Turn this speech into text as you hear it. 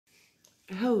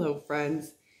Hello,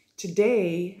 friends.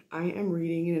 Today I am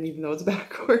reading, and even though it's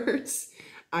backwards,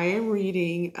 I am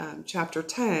reading chapter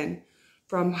 10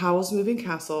 from Howl's Moving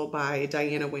Castle by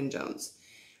Diana Wynne Jones.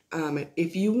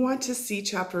 If you want to see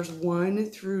chapters 1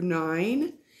 through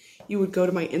 9, you would go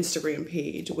to my Instagram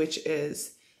page, which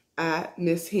is at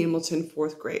Miss Hamilton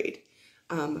 4th grade.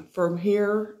 From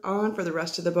here on, for the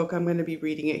rest of the book, I'm going to be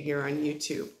reading it here on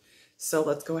YouTube. So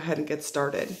let's go ahead and get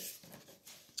started.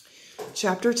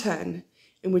 Chapter 10,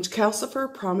 in which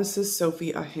Calcifer promises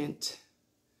Sophie a hint.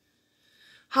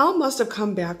 Howl must have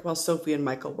come back while Sophie and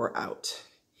Michael were out.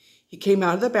 He came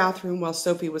out of the bathroom while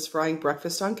Sophie was frying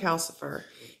breakfast on Calcifer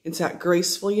and sat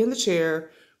gracefully in the chair,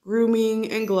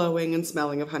 grooming and glowing and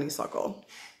smelling of honeysuckle.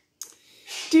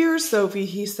 "Dear Sophie,"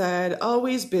 he said,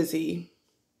 "always busy.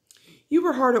 You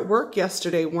were hard at work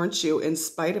yesterday, weren't you, in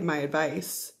spite of my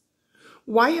advice?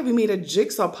 Why have you made a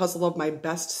jigsaw puzzle of my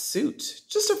best suit?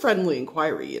 Just a friendly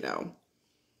inquiry, you know."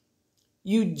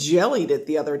 "You jellied it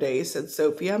the other day," said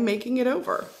Sophie. "I'm making it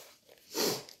over."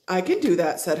 "I can do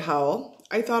that," said Howl.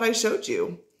 "I thought I showed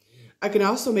you. I can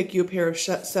also make you a pair of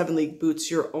 7-league boots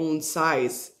your own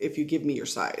size, if you give me your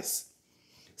size.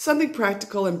 Something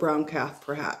practical and brown calf,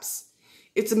 perhaps.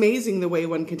 It's amazing the way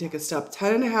one can take a step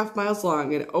 10.5 miles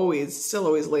long and still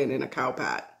always land in a cow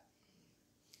pat."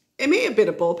 "It may have been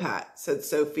a bull pat," said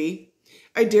Sophie.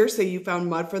 "I dare say you found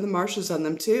mud from the marshes on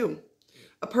them, too.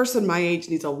 A person my age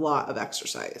needs a lot of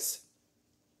exercise."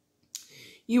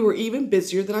 "You were even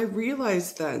busier than I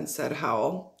realized then," said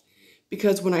Howl,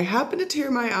 "because when I happened to tear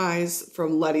my eyes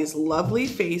from Letty's lovely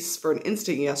face for an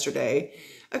instant yesterday,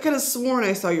 I could have sworn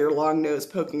I saw your long nose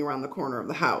poking around the corner of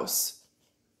the house."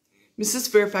 "Mrs.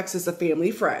 Fairfax is a family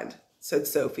friend," said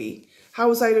Sophie. "How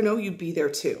was I to know you'd be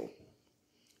there, too?"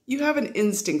 "You have an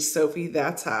instinct, Sophie,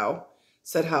 that's how,"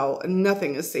 said Howl, "and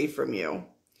nothing is safe from you.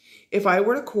 If I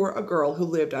were to court a girl who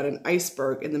lived on an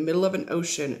iceberg in the middle of an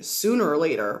ocean, sooner or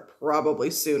later, probably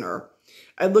sooner,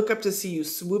 I'd look up to see you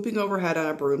swooping overhead on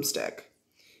a broomstick.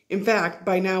 In fact,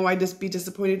 by now I'd just be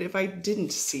disappointed if I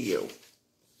didn't see you."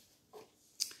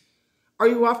 "Are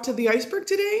you off to the iceberg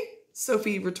today?"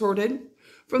 Sophie retorted.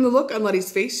 "From the look on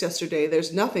Letty's face yesterday,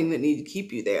 there's nothing that need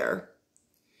keep you there."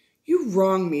 "You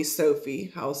wrong me,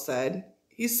 Sophie," Howl said.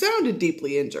 He sounded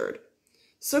deeply injured.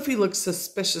 Sophie looked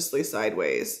suspiciously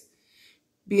sideways.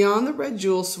 Beyond the red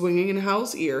jewel swinging in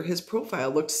Howl's ear, his profile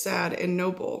looked sad and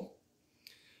noble.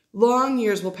 "Long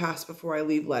years will pass before I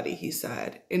leave Letty," he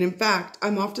said, "and in fact,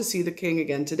 I'm off to see the king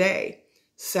again today.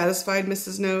 Satisfied,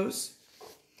 Mrs. Nose?"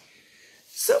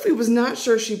 Sophie was not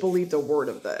sure she believed a word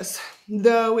of this,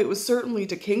 though it was certainly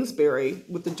to Kingsbury,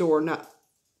 with the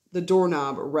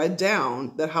doorknob read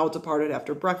down, that Howl departed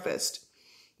after breakfast,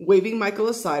 waving Michael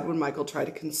aside when Michael tried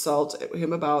to consult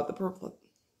him about the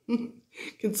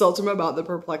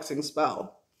perplexing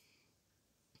spell.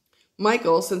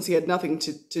 Michael, since he had nothing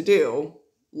to do,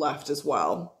 left as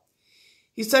well.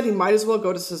 He said he might as well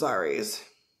go to Cesare's.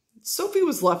 Sophie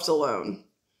was left alone.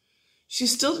 She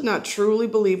still did not truly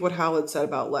believe what Howl had said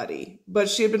about Letty, but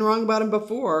she had been wrong about him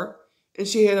before, and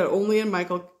she had only in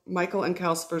Michael and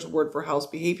Calcifer's word for Howl's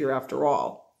behavior after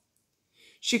all.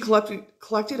 She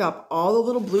collected up all the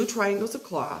little blue triangles of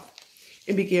cloth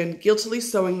and began guiltily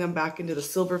sewing them back into the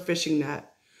silver fishing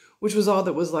net, which was all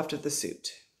that was left of the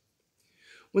suit.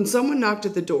 When someone knocked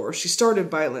at the door, she started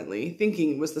violently,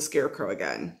 thinking it was the scarecrow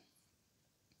again.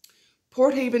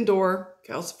 "Port Haven door,"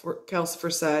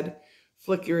 Calcifer said,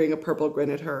 flickering a purple grin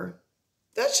at her.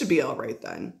 "That should be all right,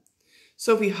 then."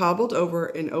 Sophie hobbled over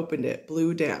and opened it,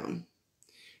 blue down.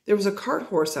 There was a cart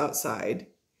horse outside.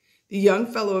 The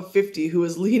young fellow of 50 who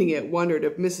was leading it wondered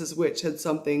if Mrs. Witch had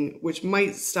something which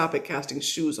might stop it casting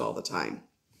shoes all the time.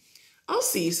 "I'll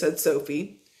see," said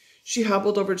Sophie. She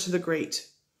hobbled over to the grate.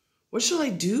 "What shall I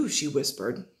do?" she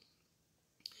whispered.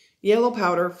 "Yellow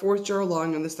powder, 4th jar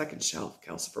along on the 2nd shelf,"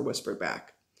 Calcifer whispered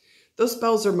back. "Those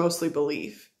spells are mostly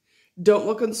belief. Don't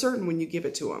look uncertain when you give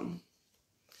it to 'em."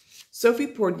 Sophie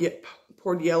poured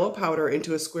yellow powder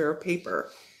into a square of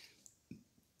paper,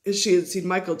 as she had seen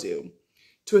Michael do,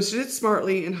 twisted it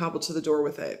smartly, and hobbled to the door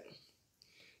with it.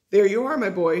 "There you are,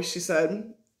 my boy," she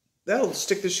said. "That'll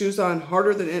stick the shoes on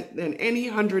harder than any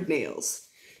 100 nails.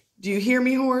 Do you hear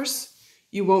me, horse?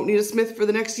 You won't need a smith for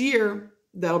the next year.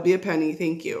 That'll be a penny,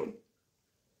 thank you."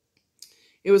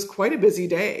 It was quite a busy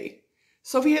day.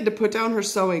 Sophie had to put down her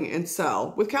sewing and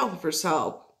sell, with Calcifer's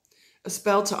help, a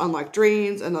spell to unlock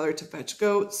drains, another to fetch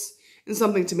goats, and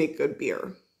something to make good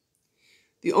beer.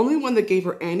 The only one that gave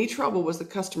her any trouble was the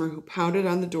customer who pounded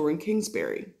on the door in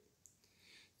Kingsbury.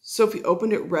 Sophie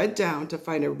opened it red down to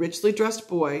find a richly dressed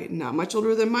boy, not much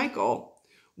older than Michael,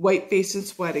 white-faced and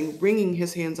sweating, wringing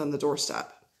his hands on the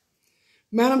doorstep.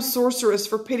 Madam Sorceress,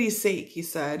 for pity's sake, he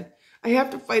said. I have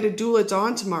to fight a duel at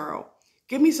dawn tomorrow.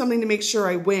 Give me something to make sure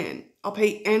I win. I'll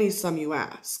pay any sum you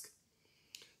ask.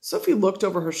 Sophie looked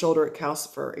over her shoulder at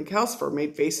Calcifer, and Calcifer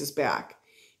made faces back,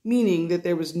 meaning that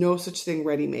there was no such thing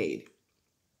ready-made.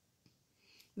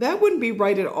 That wouldn't be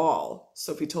right at all,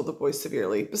 Sophie told the boy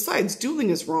severely. Besides, dueling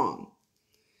is wrong.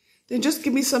 Then just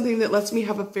give me something that lets me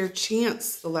have a fair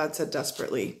chance, the lad said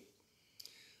desperately.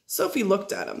 Sophie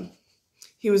looked at him.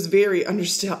 He was very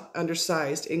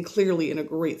undersized and clearly in a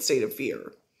great state of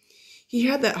fear. He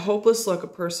had that hopeless look a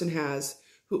person has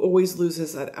who always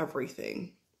loses at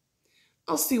everything.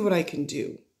 I'll see what I can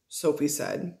do, Sophie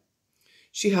said.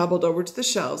 She hobbled over to the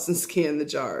shelves and scanned the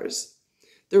jars.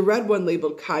 The red one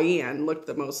labeled Cayenne looked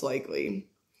the most likely.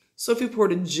 Sophie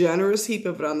poured a generous heap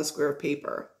of it on the square of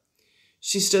paper.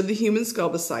 She stood the human skull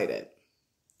beside it.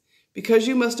 Because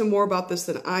you must know more about this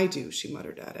than I do, she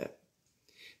muttered at it.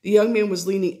 The young man was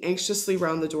leaning anxiously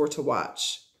round the door to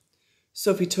watch.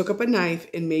 Sophie took up a knife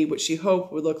and made what she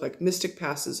hoped would look like mystic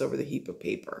passes over the heap of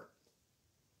paper.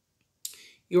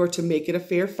 You are to make it a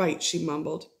fair fight, she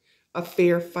mumbled. A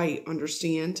fair fight,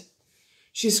 understand?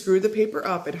 She screwed the paper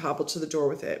up and hobbled to the door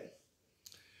with it.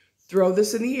 Throw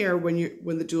this in the air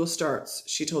when the duel starts,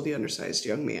 she told the undersized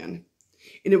young man,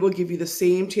 and it will give you the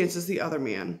same chance as the other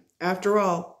man. After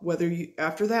all, whether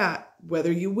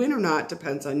you win or not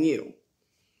depends on you.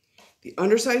 The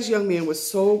undersized young man was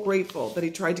so grateful that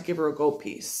he tried to give her a gold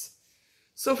piece.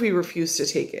 Sophie refused to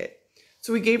take it,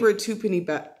 so he gave her a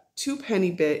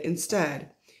two-penny bit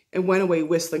instead and went away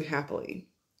whistling happily.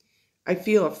 I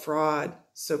feel a fraud,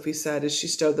 Sophie said as she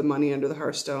stowed the money under the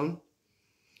hearthstone.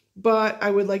 But I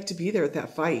would like to be there at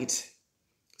that fight.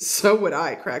 So would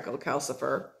I, crackled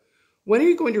Calcifer. When are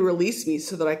you going to release me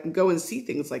so that I can go and see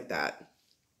things like that?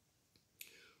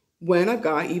 When I've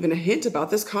got even a hint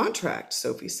about this contract,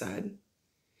 Sophie said.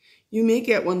 You may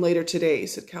get one later today,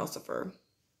 said Calcifer.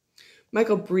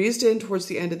 Michael breezed in towards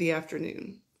the end of the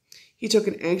afternoon. He took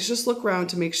an anxious look round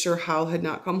to make sure Howl had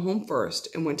not come home first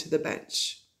and went to the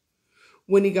bench.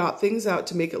 When he got things out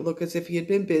to make it look as if he had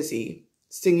been busy,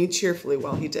 singing cheerfully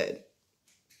while he did.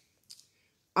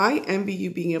 I envy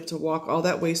you being able to walk all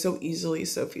that way so easily,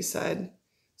 Sophie said,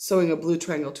 sewing a blue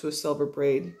triangle to a silver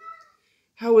braid.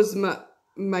 How is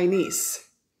my niece?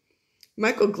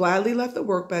 Michael gladly left the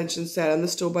workbench and sat on the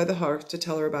stool by the hearth to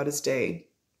tell her about his day.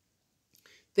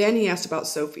 Then he asked about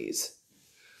Sophie's.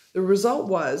 The result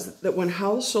was that when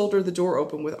Howl shouldered the door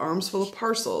open with arms full of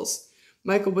parcels,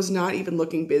 Michael was not even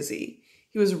looking busy.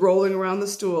 He was rolling around the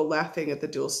stool, laughing at the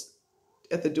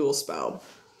duel spell.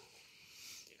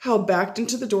 Howl backed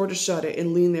into the door to shut it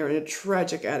and leaned there in a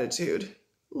tragic attitude.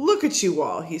 Look at you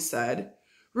all, he said.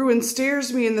 Ruin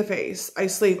stares me in the face. I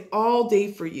slave all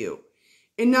day for you,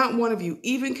 and not one of you,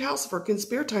 even Calcifer, can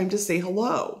spare time to say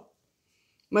hello.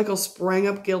 Michael sprang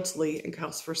up guiltily, and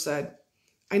Calcifer said,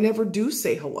 I never do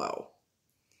say hello.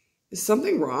 Is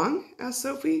something wrong? Asked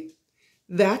Sophie.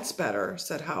 That's better,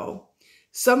 said Howl.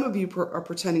 Some of you are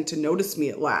pretending to notice me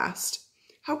at last.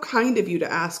 How kind of you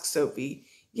to ask, Sophie.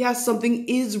 Yes, something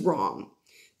is wrong.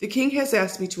 The king has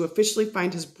asked me to officially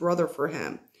find his brother for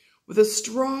him, with a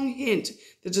strong hint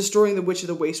that destroying the Witch of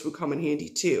the Waste would come in handy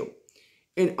too.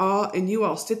 And you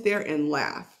all sit there and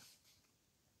laugh.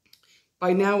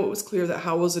 By now it was clear that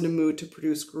Howl was in a mood to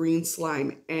produce green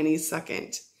slime any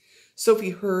second.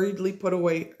 Sophie hurriedly put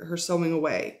her sewing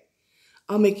away.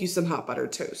 I'll make you some hot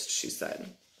buttered toast, she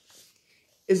said.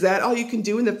 Is that all you can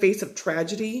do in the face of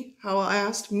tragedy? Howl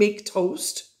asked. Make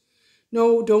toast?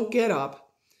 No, don't get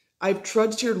up. I've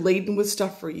trudged here laden with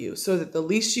stuff for you, so that the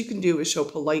least you can do is show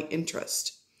polite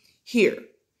interest. Here.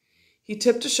 He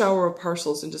tipped a shower of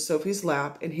parcels into Sophie's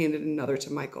lap and handed another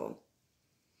to Michael.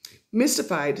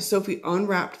 Mystified, Sophie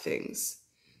unwrapped things.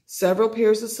 Several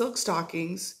pairs of silk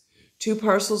stockings, 2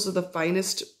 parcels of the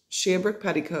finest cambric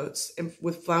petticoats and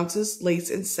with flounces, lace,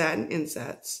 and satin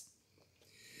insets,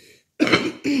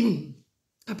 a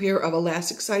pair of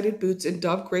elastic-sided boots in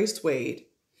dove gray suede,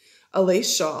 a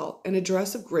lace shawl, and a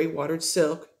dress of gray-watered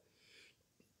silk,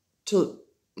 trimmed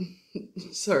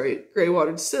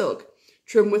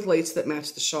with lace that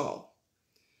matched the shawl.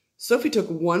 Sophie took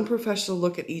one professional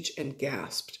look at each and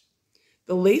gasped.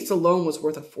 The lace alone was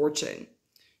worth a fortune.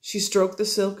 She stroked the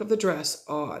silk of the dress,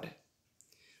 awed.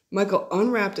 Michael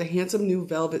unwrapped a handsome new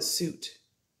velvet suit.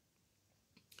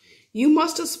 You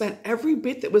must have spent every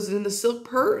bit that was in the silk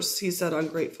purse, he said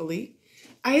ungratefully.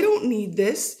 I don't need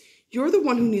this. You're the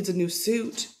one who needs a new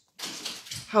suit.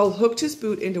 Howl hooked his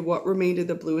boot into what remained of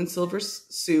the blue and silver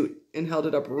suit and held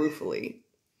it up ruefully.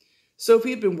 Sophie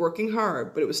had been working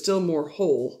hard, but it was still more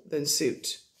whole than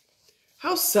suit.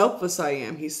 How selfless I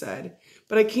am, he said.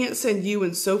 but I can't send you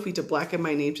and Sophie to blacken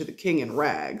my name to the king in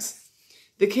rags.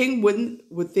 The king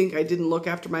would think I didn't look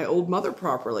after my old mother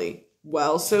properly.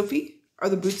 Well, Sophie, are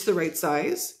the boots the right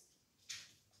size?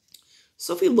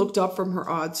 Sophie looked up from her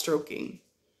odd stroking.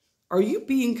 Are you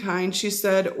being kind, she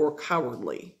said, or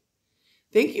cowardly?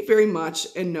 Thank you very much,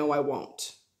 and no, I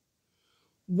won't.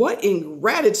 What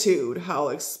ingratitude,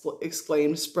 Howl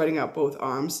exclaimed, spreading out both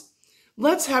arms.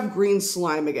 Let's have green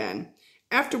slime again,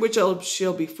 after which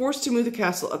she'll be forced to move the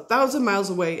castle 1,000 miles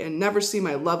away and never see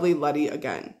my lovely Letty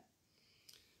again.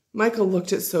 Michael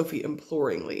looked at Sophie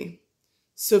imploringly.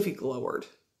 Sophie glowered.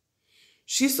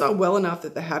 She saw well enough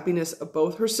that the happiness of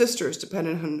both her sisters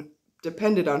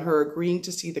depended on her agreeing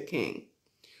to see the king,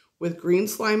 with green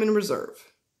slime in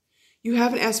reserve. You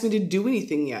haven't asked me to do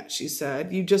anything yet, she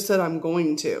said. You just said I'm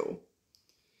going to.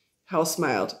 Howl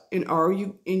smiled. And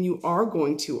you are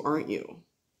going to, aren't you?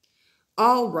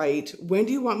 All right. When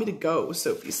do you want me to go?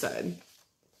 Sophie said.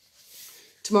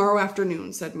 Tomorrow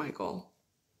afternoon, said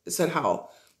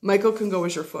Howl. Michael can go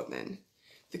as your footman.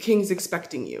 The king's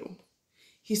expecting you.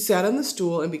 He sat on the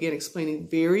stool and began explaining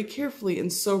very carefully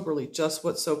and soberly just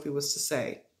what Sophie was to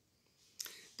say.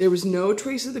 There was no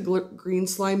trace of the green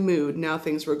slime mood now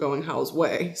things were going Howl's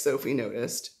way, Sophie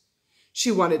noticed.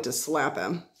 She wanted to slap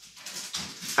him.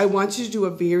 I want you to do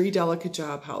a very delicate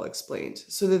job, Howl explained,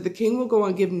 so that the king will go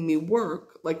on giving me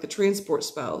work like the transport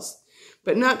spells,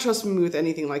 but not trust me with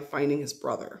anything like finding his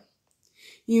brother.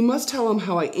 You must tell him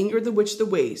how I angered the witch of the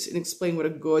waste and explain what a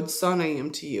good son I am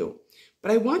to you,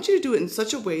 but I want you to do it in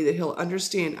such a way that he'll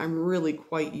understand I'm really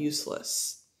quite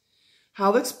useless.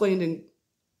 Howl explained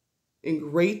in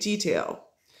great detail.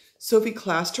 Sophie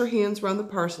clasped her hands round the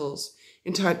parcels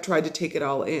and tried to take it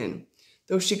all in,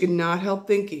 though she could not help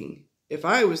thinking, if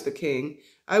I was the king,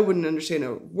 I wouldn't understand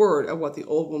a word of what the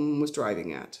old woman was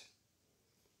driving at.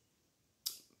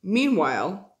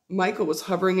 Meanwhile, Michael was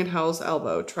hovering at Howl's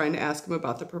elbow, trying to ask him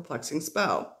about the perplexing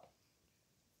spell.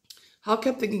 Howl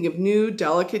kept thinking of new,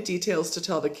 delicate details to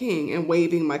tell the king and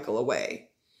waving Michael away.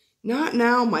 Not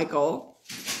now, Michael.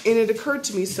 And it occurred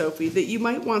to me, Sophie, that you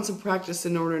might want some practice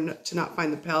in order to not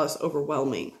find the palace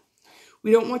overwhelming.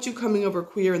 We don't want you coming over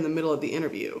queer in the middle of the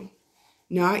interview.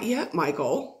 Not yet,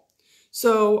 Michael.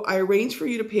 So I arranged for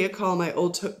you to pay a call on my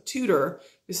old tutor,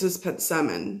 Mrs.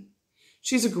 Pentsemen.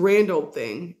 She's a grand old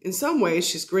thing. In some ways,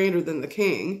 she's grander than the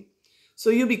king. So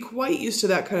you'll be quite used to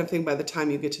that kind of thing by the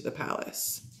time you get to the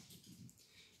palace.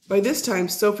 By this time,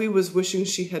 Sophie was wishing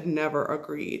she had never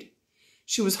agreed.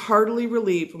 She was heartily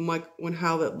relieved when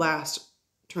Howl at last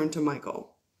turned to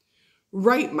Michael.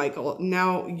 Right, Michael,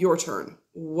 now your turn.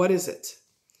 What is it?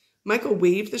 Michael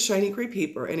waved the shiny gray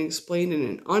paper and explained in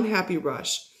an unhappy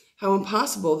rush how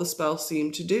impossible the spell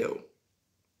seemed to do.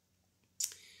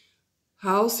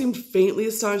 Howl seemed faintly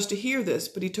astonished to hear this,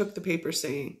 but he took the paper,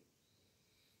 saying,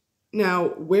 Now,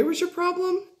 where was your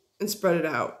problem? And spread it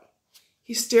out.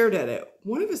 He stared at it.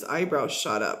 One of his eyebrows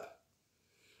shot up.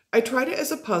 I tried it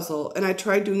as a puzzle, and I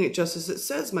tried doing it just as it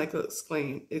says, Michael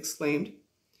exclaimed.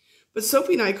 But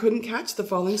Sophie and I couldn't catch the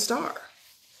falling star.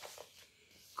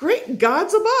 Great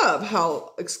gods above,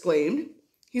 Howl exclaimed.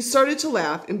 He started to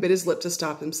laugh and bit his lip to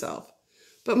stop himself.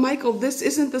 But Michael, this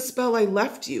isn't the spell I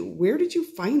left you. Where did you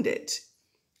find it?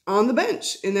 On the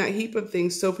bench, in that heap of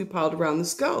things Sophie piled around the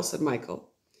skull, said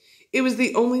Michael. It was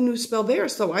the only new spell there,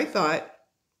 so I thought.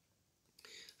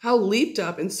 Howl leaped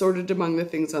up and sorted among the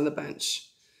things on the bench.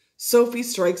 Sophie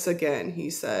strikes again, he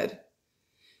said.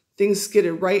 Things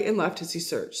skidded right and left as he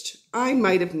searched. I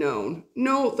might have known.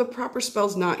 No, the proper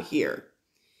spell's not here.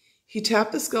 He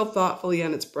tapped the skull thoughtfully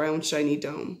on its brown, shiny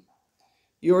dome.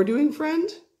 You're doing, friend?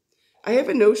 I have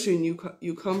a notion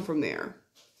you come from there.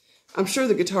 I'm sure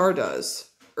the guitar does.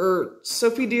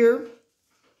 Sophie, dear?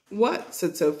 What?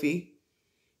 Said Sophie.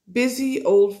 Busy,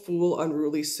 old fool,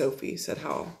 unruly Sophie, said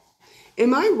Howl.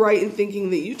 Am I right in thinking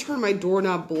that you turned my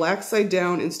doorknob black side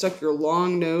down and stuck your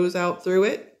long nose out through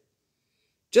it?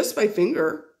 Just by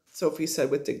finger, Sophie said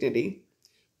with dignity.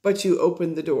 But you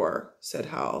opened the door, said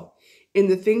Howl, and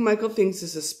the thing Michael thinks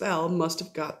is a spell must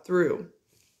have got through.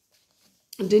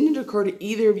 Didn't it occur to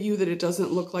either of you that it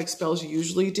doesn't look like spells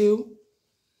usually do?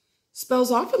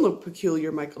 Spells often look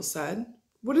peculiar, Michael said.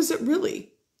 What is it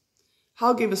really?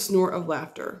 Howl gave a snort of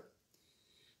laughter.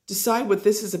 Decide what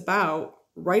this is about.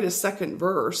 Write a second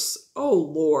verse. Oh,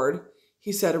 Lord,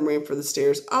 he said and ran for the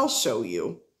stairs. I'll show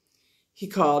you, he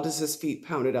called as his feet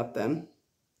pounded up them.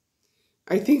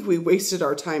 I think we wasted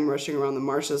our time rushing around the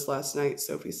marshes last night,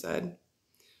 Sophie said.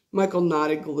 Michael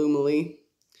nodded gloomily.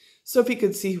 Sophie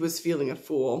could see he was feeling a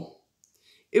fool.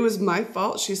 It was my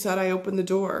fault, she said. I opened the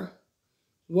door.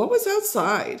 What was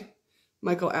outside?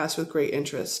 Michael asked with great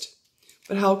interest.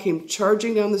 But Howl came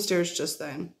charging down the stairs just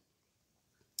then.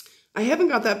 I haven't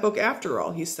got that book after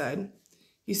all, he said.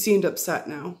 He seemed upset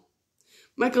now.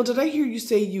 Michael, did I hear you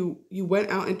say you went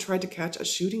out and tried to catch a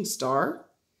shooting star?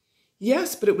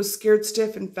 Yes, but it was scared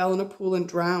stiff and fell in a pool and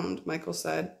drowned, Michael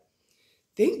said.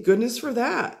 Thank goodness for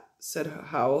that, said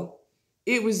Howl.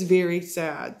 It was very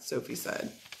sad, Sophie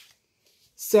said.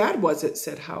 Sad, was it?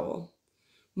 Said Howl,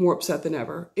 more upset than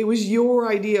ever. It was your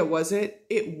idea, was it?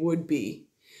 It would be.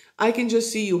 I can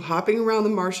just see you hopping around the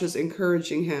marshes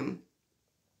encouraging him.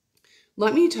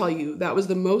 Let me tell you, that was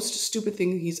the most stupid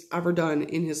thing he's ever done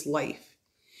in his life.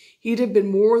 He'd have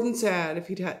been more than sad if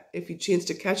he'd chanced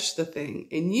to catch the thing.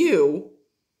 And you...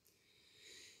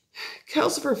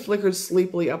 Calcifer flickered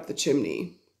sleepily up the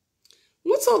chimney.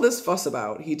 What's all this fuss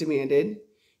about? He demanded.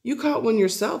 You caught one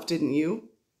yourself, didn't you?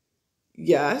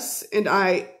 Yes, and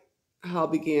Hal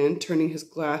began, turning his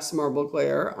glass marble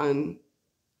glare on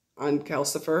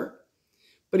Calcifer.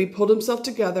 But he pulled himself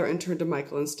together and turned to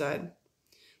Michael instead.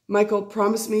 Michael,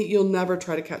 promise me you'll never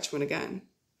try to catch one again.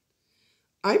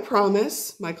 I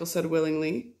promise, Michael said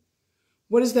willingly.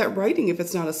 What is that writing if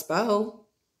it's not a spell?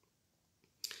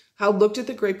 Hal looked at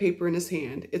the gray paper in his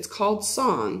hand. It's called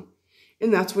Song,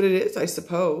 and that's what it is, I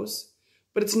suppose.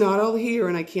 But it's not all here,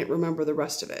 and I can't remember the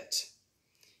rest of it.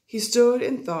 He stood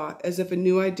and thought as if a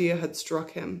new idea had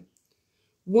struck him,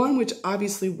 one which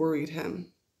obviously worried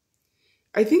him.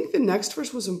 I think the next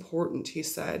verse was important, he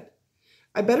said.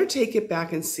 I better take it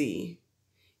back and see.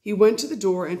 He went to the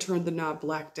door and turned the knob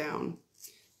black down.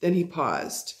 Then he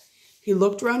paused. He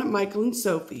looked around at Michael and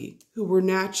Sophie, who were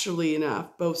naturally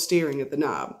enough both staring at the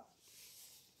knob.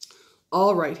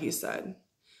 All right, he said.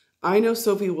 I know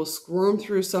Sophie will squirm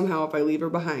through somehow if I leave her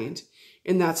behind,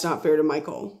 and that's not fair to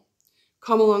Michael.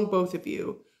 Come along, both of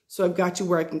you, so I've got you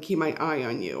where I can keep my eye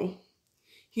on you.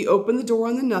 He opened the door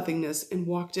on the nothingness and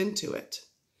walked into it.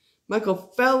 Michael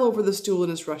fell over the stool in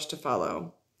his rush to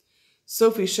follow.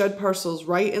 Sophie shed parcels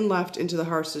right and left into the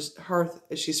hearth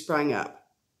as she sprang up.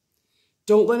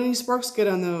 Don't let any sparks get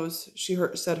on those, she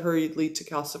said hurriedly to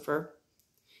Calcifer.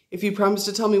 If you promise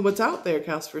to tell me what's out there,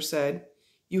 Calcifer said.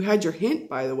 You had your hint,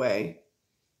 by the way.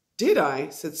 Did I?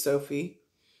 Said Sophie.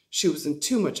 She was in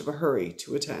too much of a hurry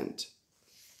to attend.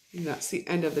 And that's the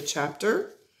end of the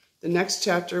chapter. The next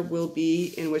chapter will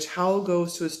be in which Howl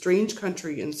goes to a strange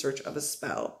country in search of a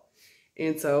spell.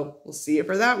 And so we'll see you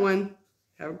for that one.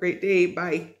 Have a great day.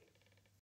 Bye.